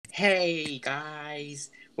Hey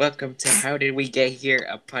guys, welcome to How Did We Get Here,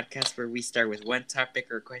 a podcast where we start with one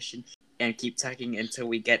topic or question and keep talking until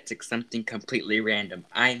we get to something completely random.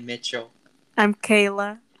 I'm Mitchell. I'm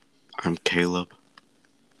Kayla. I'm Caleb.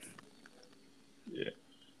 Yeah.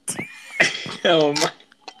 Oh my.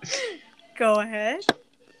 Go ahead.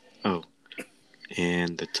 Oh,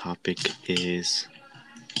 and the topic is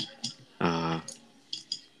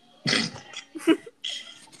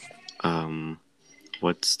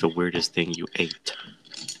what's the weirdest thing you ate?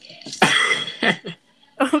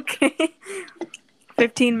 Okay.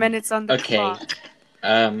 15 minutes on the Okay. clock.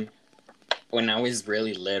 When I was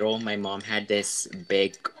really little, my mom had this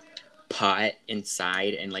big pot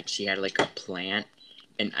inside and she had a plant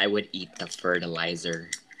and I would eat the fertilizer.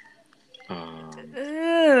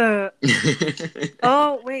 Ugh.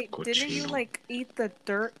 Oh, wait. Didn't you Cochino. eat the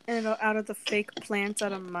dirt out of the fake plants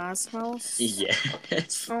out of Ma's house?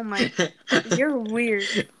 Yes. Oh my. You're weird.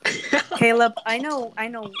 Caleb, I know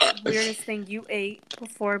weirdest thing you ate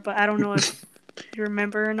before, but I don't know if you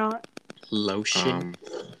remember or not. Lotion.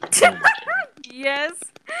 Oh my Yes.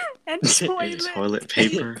 And god. Toilet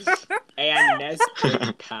paper? And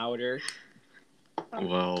Nesquik powder.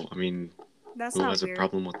 Well, I mean, That's who not has weird. a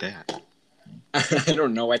problem with that? I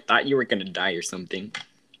don't know. I thought you were gonna die or something.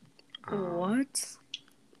 What?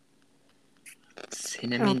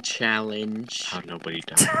 Cinnamon challenge. How nobody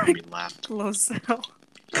died made me laugh. Close out.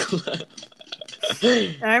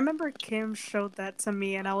 And I remember Kim showed that to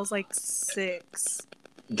me, and I was like 6.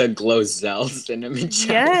 The Glozell cinnamon challenge.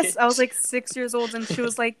 Yes, I was like 6 years old, and she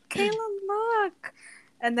was like, "Kayla, look!"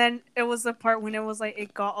 And then it was the part when it was like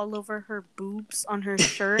it got all over her boobs on her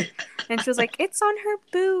shirt, and she was like, "It's on her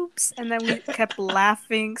boobs," and then we kept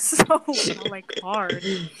laughing so hard.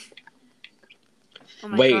 Oh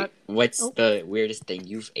my Wait, god! what's the weirdest thing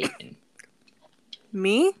you've eaten?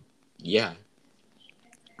 Me? Yeah.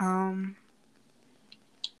 I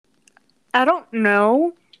don't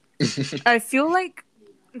know. I feel like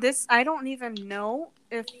this. I don't even know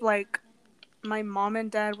if my mom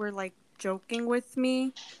and dad were joking with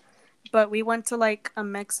me, but we went to a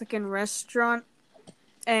Mexican restaurant,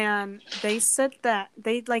 and they said that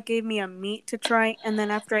they gave me a meat to try, and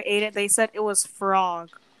then after I ate it, they said it was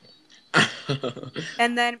frog.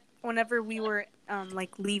 And then whenever we were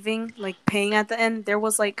leaving, paying at the end, there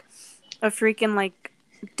was a freaking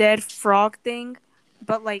dead frog thing,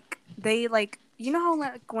 but they you know how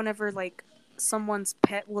whenever someone's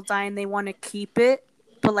pet will die and they want to keep it,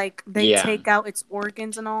 but they Yeah. take out its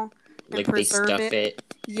organs and all and they preserve stuff it.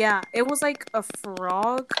 Yeah, it was a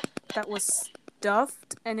frog that was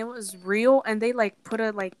stuffed and it was real, and they put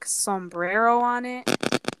a sombrero on it.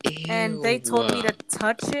 Ew. And they told me to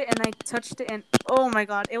touch it, and I touched it, and oh my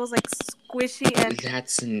god, it was squishy and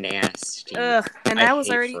That's nasty. ugh. And I I was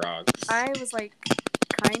hate already, frogs. I was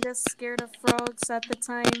kind of scared of frogs at the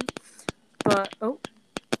time, but oh,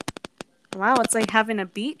 wow, it's having a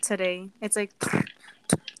beat today. It's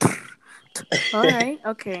all right,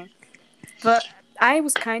 okay, but I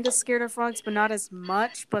was kind of scared of frogs, but not as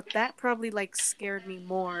much. But that probably scared me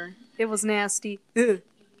more. It was nasty. Ugh.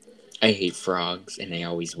 I hate frogs, and I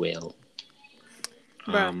always will.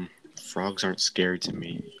 Bruh. Frogs aren't scary to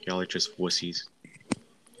me. Y'all are just wussies.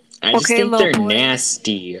 I just Okay, think little they're boy.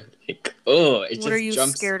 nasty. It What are just you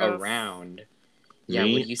jumps scared of? around. Yeah,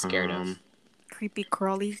 Me? what are you scared of? Creepy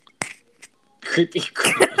crawly. Creepy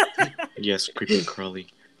crawly. Yes, creepy crawly.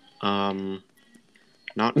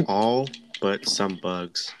 Not all, but some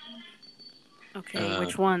bugs. Okay,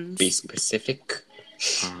 which ones? Be specific.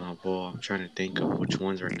 Well, I'm trying to think of which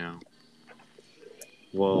ones right now.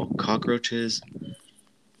 Well, cockroaches,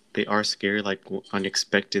 they are scary,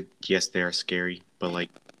 unexpected. Yes, they are scary, but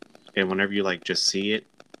and whenever you just see it,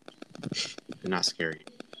 they're not scary.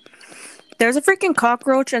 There's a freaking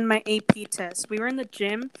cockroach in my AP test. We were in the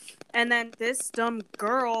gym, and then this dumb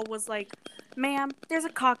girl was like, "Ma'am, there's a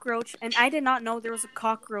cockroach," and I did not know there was a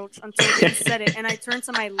cockroach until she said it. And I turned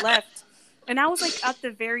to my left, and I was at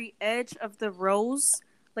the very edge of the rows.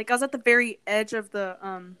 I was at the very edge of the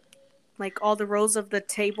all the rows of the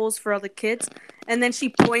tables for all the kids, and then she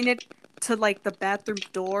pointed to the bathroom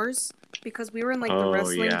doors because we were in the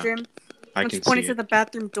wrestling gym. I And can she pointed see to it. the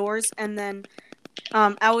bathroom doors, and then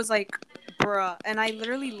I was like, bruh. And I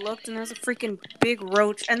literally looked, and there was a freaking big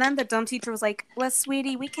roach. And then the dumb teacher was like, "Well,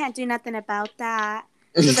 sweetie, we can't do nothing about that."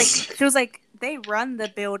 She was like, "They run the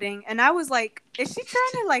building." And I was like, is she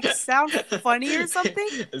trying to sound funny or something?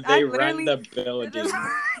 They run the building.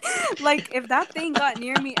 If that thing got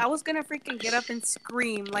near me, I was gonna freaking get up and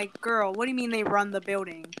scream. Girl, what do you mean they run the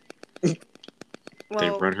building? They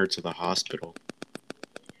Well, run her to the hospital.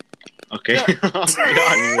 Okay.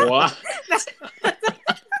 God, what?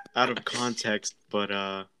 out of context, but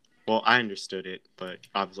well, I understood it, but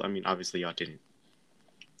obviously y'all didn't.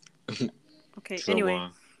 Okay. So Anyway,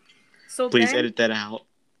 so please then edit that out.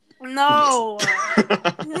 no.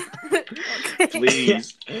 Okay.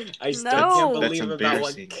 Please. I still No. can't That's believe about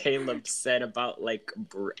what embarrassing. Caleb said about like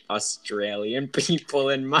Australian people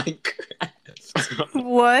in Minecraft.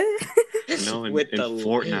 What? No, in With the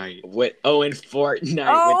Fortnite. in Fortnite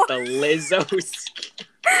Oh. with the Lizzo skin.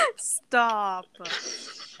 Stop.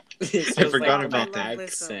 This I was forgot like about the that.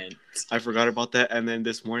 accent. I forgot about that, and then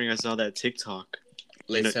this morning I saw that TikTok.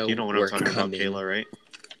 Lizzo, You know what I'm we're talking about, coming. Kayla, right?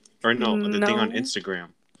 Or no, the thing on No. Instagram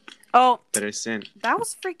Oh, that I sent. that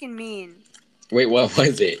was freaking mean. Wait, what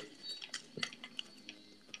was it?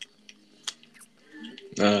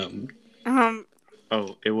 Um.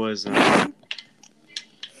 Oh, it was.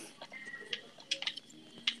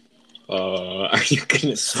 Are you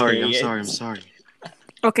gonna Sorry, say I'm it? sorry, I'm sorry.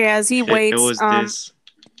 Okay, as he It waits, was this.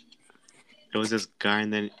 It was this guy,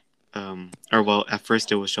 and then, or well, at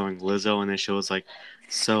first it was showing Lizzo, and then she was like,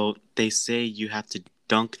 "So they say you have to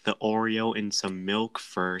dunk the Oreo in some milk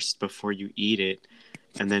first before you eat it,"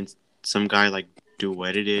 and then some guy like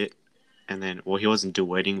duetted it, and then well, he wasn't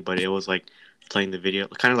duetting, but it was like playing the video,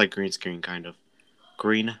 kind of like green screen, kind of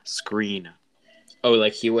green screen. Oh,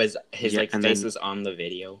 like his Yeah, like and face then was on the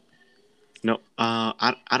video. no,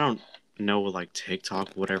 I don't know like TikTok,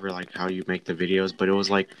 whatever, like how you make the videos, but it was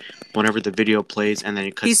like whenever the video plays and then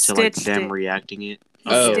it he cuts to like stitched them it. reacting it. He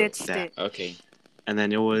Oh, stitched that. it. Okay. And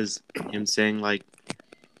then it was him saying like,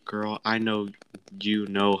 "Girl, I know you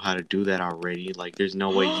know how to do that already. Like, there's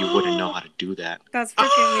no way you wouldn't know how to do that." That's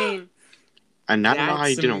freaking mean. And I don't know how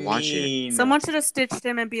you That's didn't watch it. mean. Someone should have stitched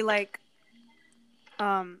him and be like,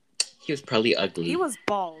 He was probably ugly. he was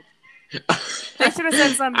bald. They should have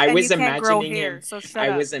said something. I And was you can't grow imagining hair, him. so shut I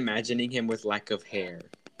up. was imagining him with lack of hair.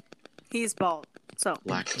 He's bald. So.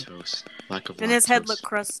 Lactose, lack of lactose. And his head looked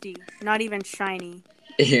crusty, not even shiny.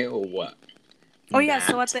 Ew. Oh yeah,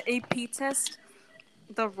 so at the AP test,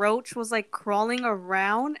 the roach was like crawling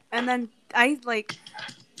around, and then I like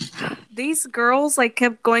these girls like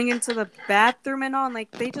kept going into the bathroom and all, and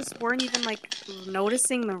like they just weren't even like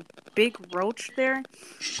noticing the big roach there.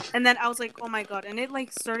 And then I was like, oh my god, and it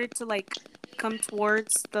like started to like come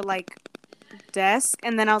towards the like desk,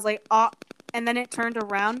 and then I was like, oh, and then it turned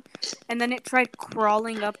around, and then it tried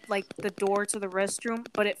crawling up like the door to the restroom,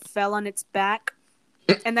 but it fell on its back,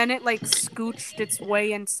 and then it like scooched its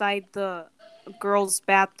way inside the girls'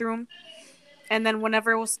 bathroom. And then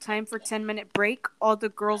whenever it was time for 10-minute break, all the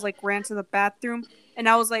girls like ran to the bathroom, and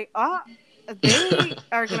I was like, ah, they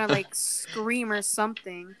are gonna like scream or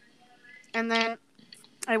something. And then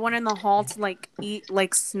I went in the hall to like eat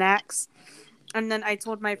like snacks. And then I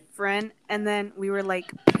told my friend, and then we were like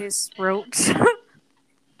piss roach.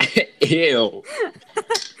 Ew.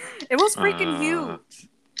 It was freaking huge.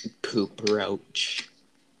 Poop roach.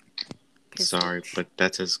 Piss Sorry, roach. but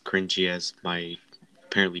that's as cringy as my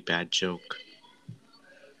apparently bad joke.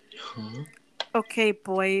 Huh? Okay,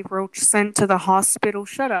 boy, roach sent to the hospital.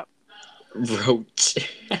 Shut up. Roach.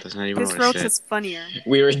 That's not even Piss what I roach said. is funnier.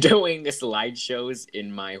 We were doing slideshows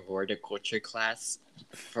in my horticulture class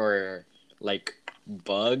for like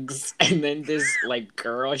bugs, and then this like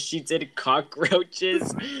girl, she did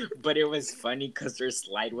cockroaches, but it was funny because her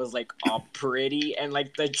slide was like all pretty and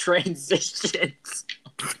like the transitions,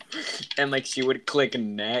 and like she would click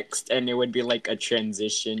next and it would be like a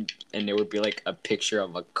transition and it would be like a picture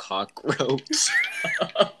of a cockroach.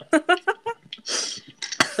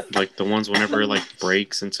 Like the ones whenever it like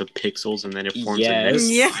breaks into pixels and then it forms a Yes.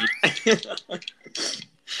 new Yeah. slide.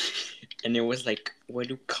 And it was like, what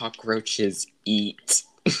do cockroaches eat?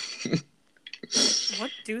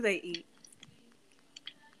 What do they eat?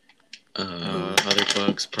 Other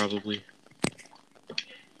bugs probably.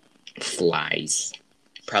 Flies.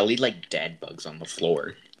 Probably like dead bugs on the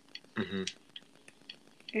floor. Mm-hmm.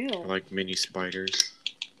 Ew. Or like mini spiders.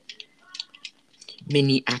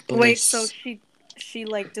 Minneapolis. Wait, so she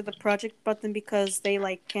like did the project button because they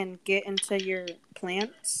like can get into your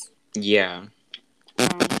plants? Yeah.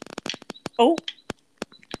 Oh.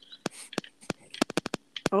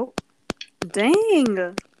 Oh.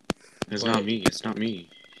 Dang. It's What? not me. It's not me.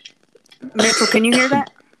 Mitchell, can you hear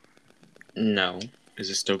that? No. Is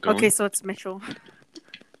it still going? Okay, so it's Mitchell.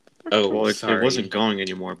 Oh, Well, it sorry. wasn't going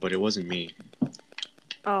anymore, but it wasn't me.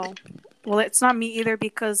 Oh. Well, it's not me either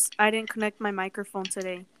because I didn't connect my microphone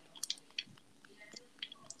today.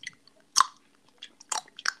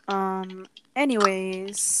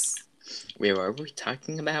 Anyways. Wait, what were we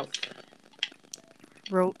talking about?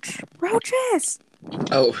 Roaches!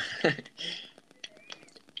 Oh.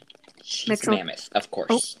 She's Mitchell. mammoth, of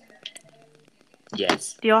course.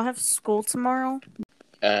 Yes. Do y'all have school tomorrow?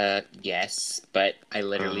 Yes, but I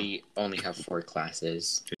literally only have 4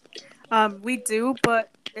 classes. We do,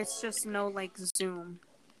 but it's just no like Zoom.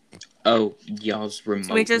 Oh, y'all's So we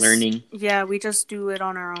remote just learning? we just do it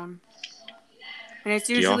on our own. And it's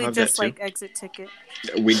Do y'all usually have that just too? like exit ticket.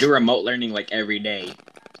 We do remote learning like every day.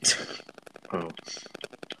 Oh,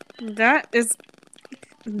 That is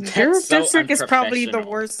That's your so district is probably the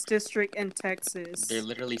unprofessional. worst district in Texas. They're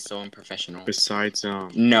literally so unprofessional. besides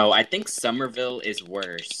No, I think Somerville is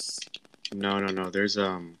worse. no. There's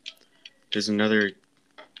another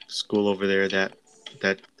school over there that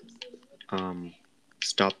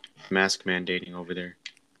stopped mask mandating over there.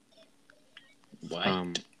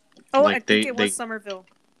 What? Oh, like I think it they was Somerville.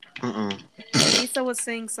 uh-uh. Lisa was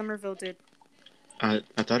saying Somerville did. I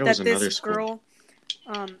thought it was That another this school.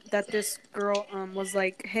 girl was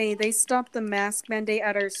like, hey, they stopped the mask mandate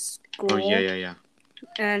at our school. Oh yeah.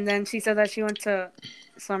 And then she said that she went to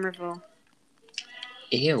Somerville.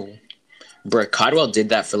 Ew. Bruh, Codwell did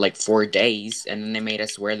that for like 4 days, and then they made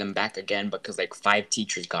us wear them back again because like 5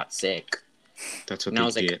 teachers got sick. That's what And I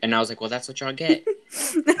was they like, get. well, that's what y'all get.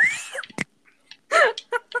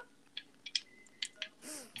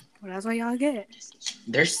 Well, that's what y'all get.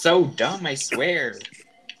 They're so dumb, I swear.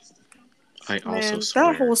 I also Man, swear.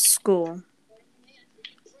 that whole school.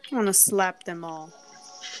 I want to slap them all.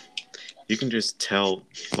 You can just tell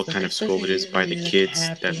what kind of school it is by the kids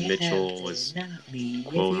that Mitchell was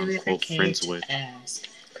quote unquote friends with.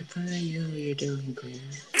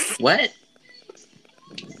 What?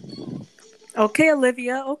 Okay,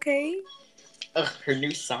 Olivia, okay. Ugh, her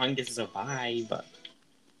new song is a vibe.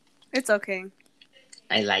 It's okay.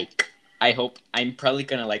 I'm probably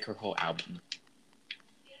gonna like her whole album.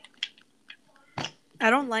 I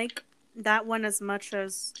don't like that one as much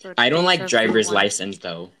as the I don't like Deja Vu Driver's one. License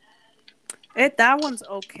though. That one's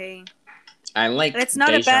okay. I like It's not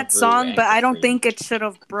a Deja bad Vu song, and but I don't Capri. think it should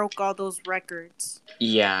have broke all those records.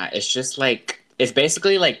 Yeah, it's just like it's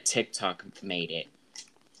basically like TikTok made it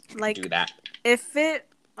Like do that. if it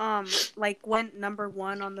like went number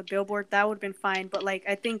 1 on the Billboard, that would have been fine. But like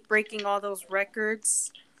I think breaking all those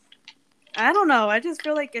records, I don't know. I just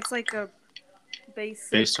feel like it's like a basic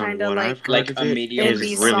Based on kind of what like I've heard Like of a it, mediocre it's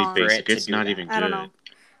indie really song. basic. to It's do not that. even good. I don't know.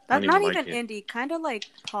 I don't Not even even like it. indie, kind of like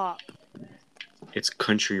pop. It's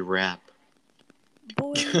country rap.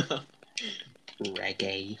 Boy,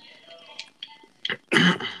 Reggae.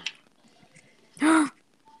 oh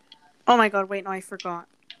my god! Wait, no, I forgot.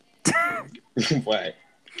 What?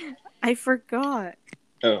 I forgot.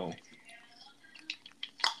 Oh.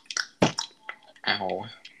 Ow.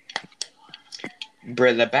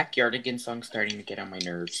 Bruh, the Backyardigans song's starting to get on my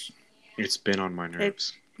nerves. It's been on my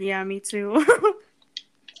nerves. Yeah, me too.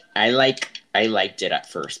 I liked it at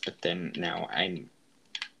first, but then now I'm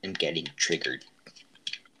getting triggered.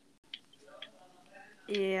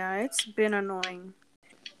 Yeah, it's been annoying.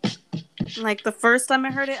 Like the first time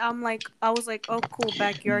I heard it, I was like, oh cool,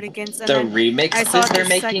 Backyardigans. And The then I saw remixes it they're the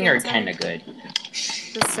making second are time. kind of good.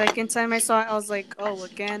 The second time I saw it, I was like, oh,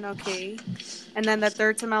 again, okay. And then the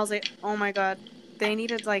third time, I was like, oh my god, they need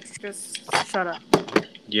to like just shut up.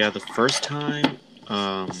 Yeah, the first time,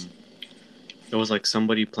 it was like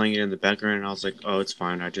somebody playing it in the background, and I was like, oh, it's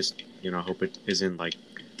fine. I just, hope it isn't like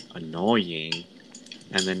annoying.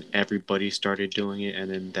 And then everybody started doing it,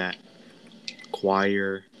 and then that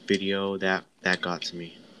choir video that got to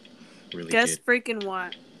me. Really Guess did. freaking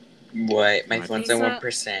what? What? My What? phone's at Lisa-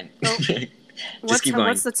 1%. Oh. Just keep going.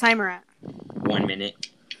 What's the timer at? 1 minute.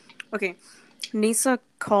 Okay. Nisa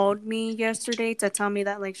called me yesterday to tell me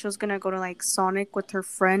that like she was gonna go to like Sonic with her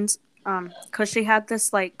friends, cause she had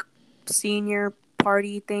this like senior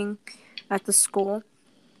party thing at the school.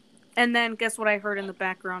 And then guess what I heard in the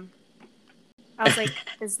background? I was like,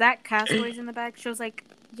 "Is that Castaways in the back?" She was like,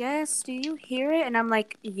 "Yes. Do you hear it?" And I'm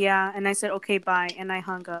like, "Yeah." And I said, "Okay, bye." And I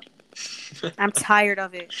hung up. I'm tired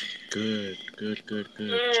of it. Good.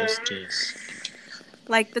 Justice.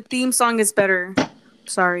 Like the theme song is better.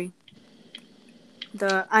 Sorry.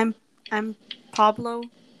 I'm Pablo.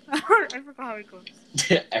 I forgot how it goes.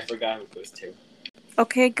 I forgot who it goes to.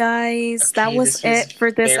 Okay, guys, that Okay, was this it for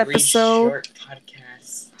this very episode. Short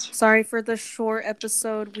podcast. Sorry for the short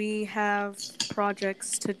episode. We have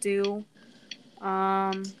projects to do.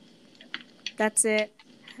 That's it.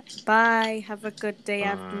 Bye. Have a good day, Bye.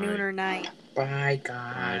 afternoon, or night. Bye,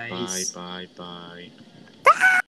 guys. Bye.